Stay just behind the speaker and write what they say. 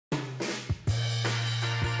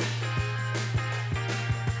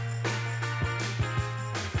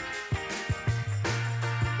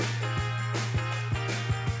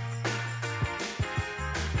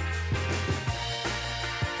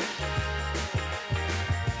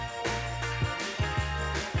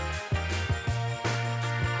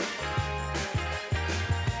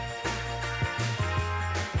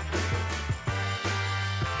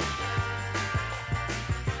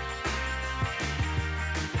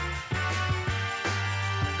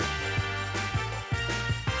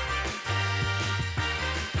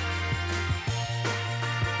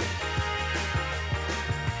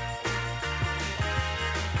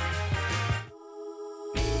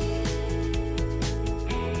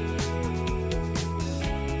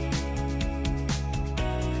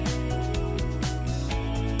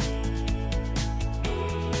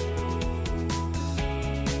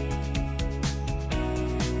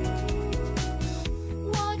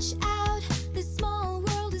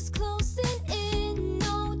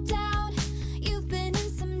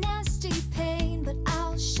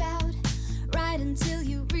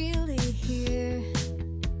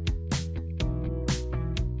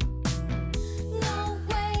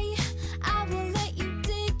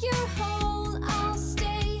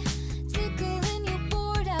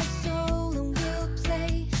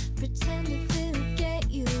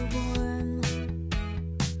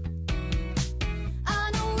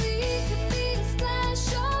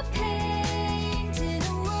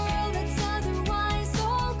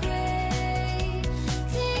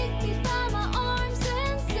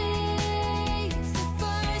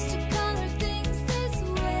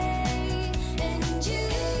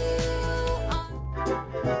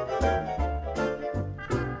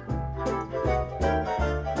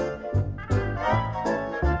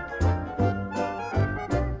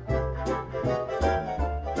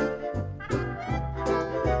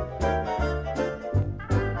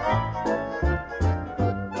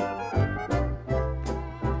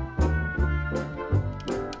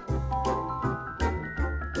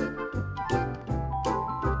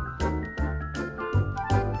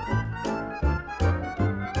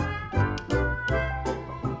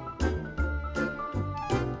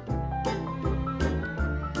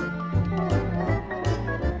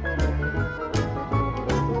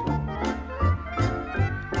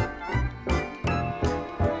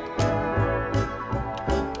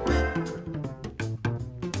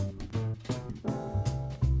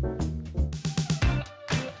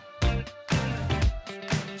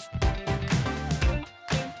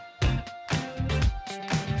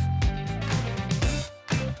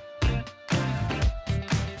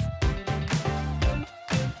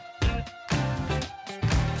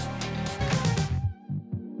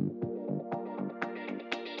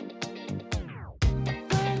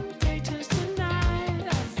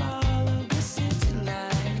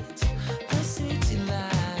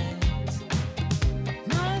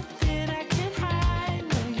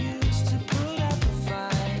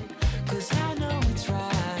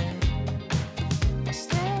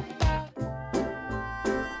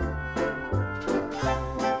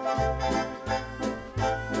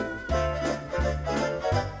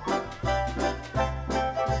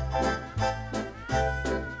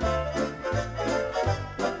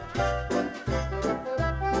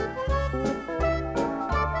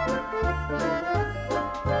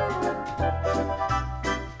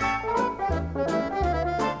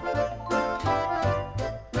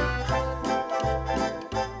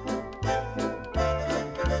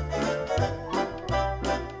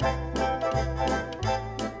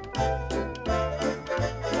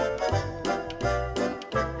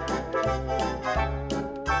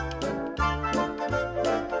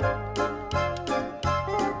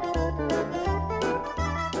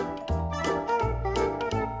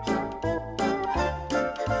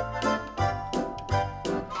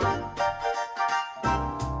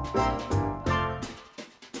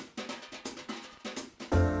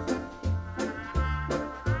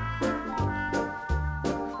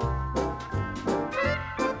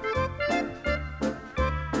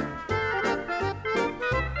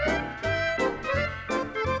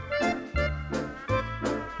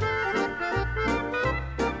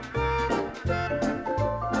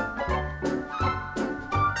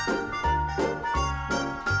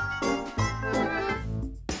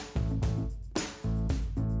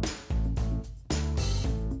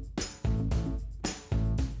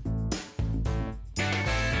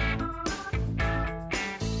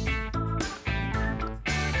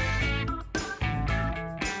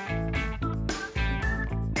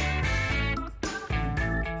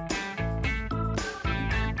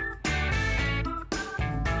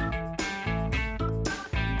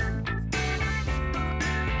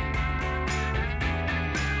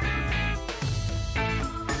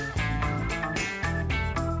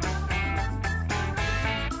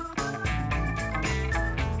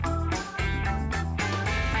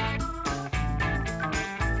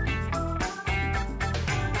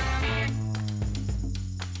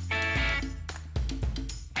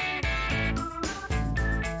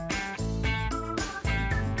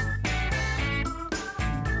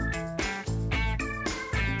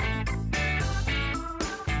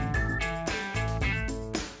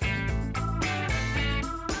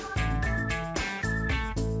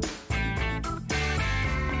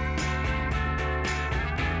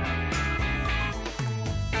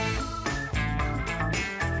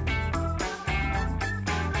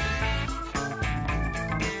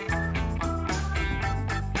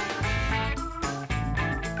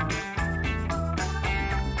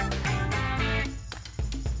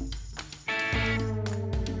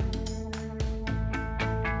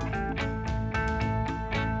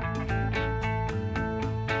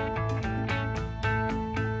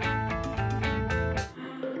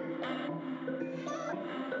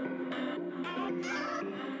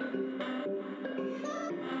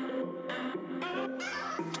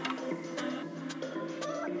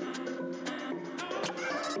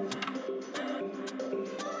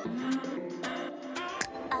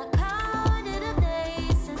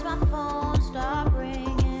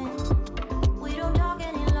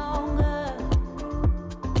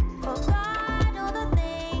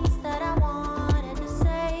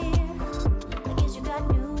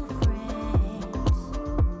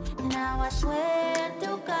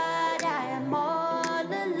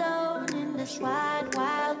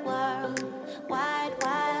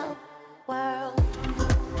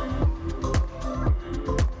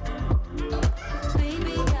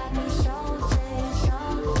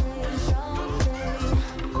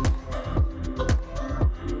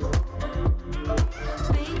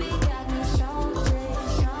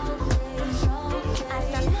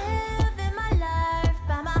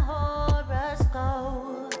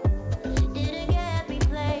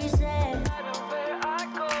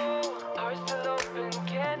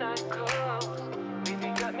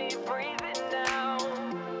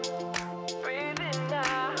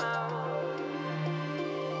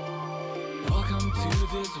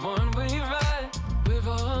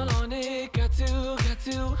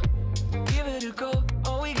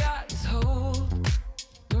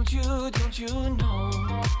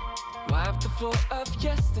floor of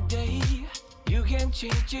yesterday. You can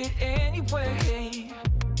change it anyway,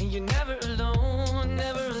 and you're never alone,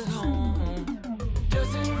 never alone.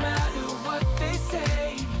 Doesn't matter what they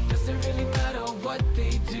say, doesn't really matter what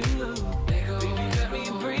they do. Let go, baby, let me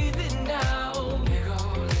breathe it now.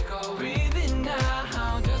 Let go, breathe it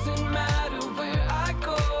now. Doesn't matter where I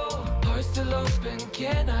go, heart still open,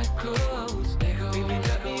 cannot close. Let go, baby,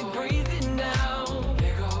 let me breathe it now.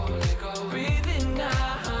 Let go, breathe it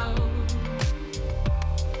now.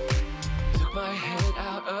 Took my head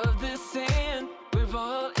out of the sand, we're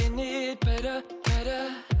all in it, better.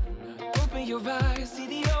 Open your eyes, see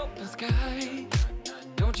the open sky.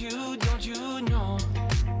 Don't you know?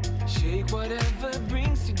 Shake whatever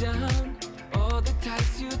brings you down, all that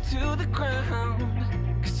ties you to the ground.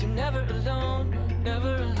 Cause you're never alone,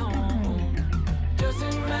 never alone.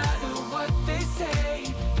 Doesn't matter what they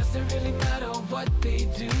say, doesn't really matter what they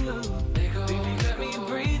do. Let go, baby, let me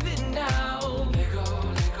breathe it now. Let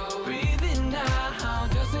go, breathe it now.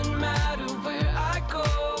 Doesn't matter where I go,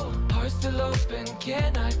 heart still open,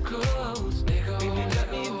 cannot close. Let go, baby,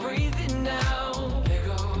 let me breathe it now.